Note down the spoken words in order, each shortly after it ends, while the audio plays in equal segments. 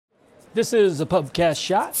This is a Pubcast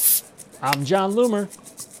Shot. I'm Jon Loomer,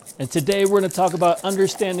 and today we're going to talk about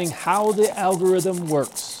understanding how the algorithm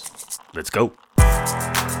works. Let's go.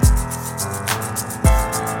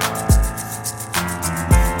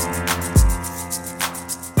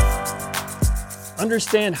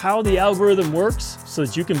 Understand how the algorithm works so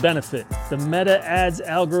that you can benefit. The Meta Ads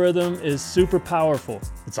algorithm is super powerful.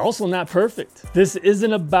 It's also not perfect. This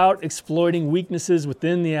isn't about exploiting weaknesses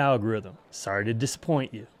within the algorithm. Sorry to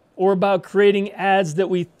disappoint you. Or about creating ads that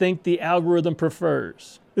we think the algorithm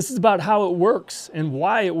prefers. This is about how it works and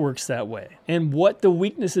why it works that way, and what the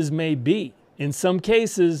weaknesses may be. In some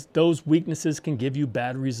cases, those weaknesses can give you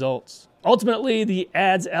bad results. Ultimately, the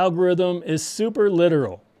ads algorithm is super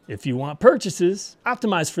literal. If you want purchases,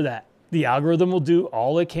 optimize for that. The algorithm will do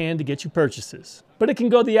all it can to get you purchases. But it can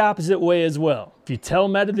go the opposite way as well. If you tell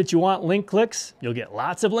Meta that you want link clicks, you'll get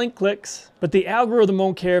lots of link clicks. But the algorithm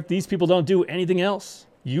won't care if these people don't do anything else.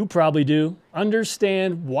 You probably do.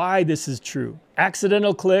 Understand why this is true.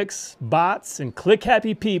 Accidental clicks, bots, and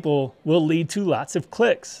click-happy people will lead to lots of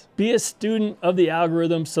clicks. Be a student of the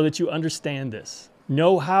algorithm so that you understand this.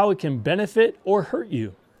 Know how it can benefit or hurt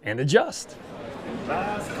you, and adjust.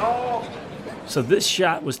 Last call. So this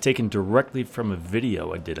shot was taken directly from a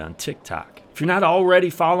video I did on TikTok. If you're not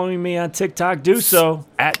already following me on TikTok, do so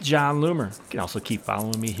at Jon Loomer. You can also keep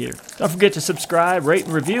following me here. Don't forget to subscribe, rate,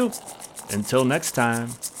 and review. Until next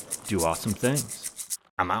time, do awesome things.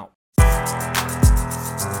 I'm out.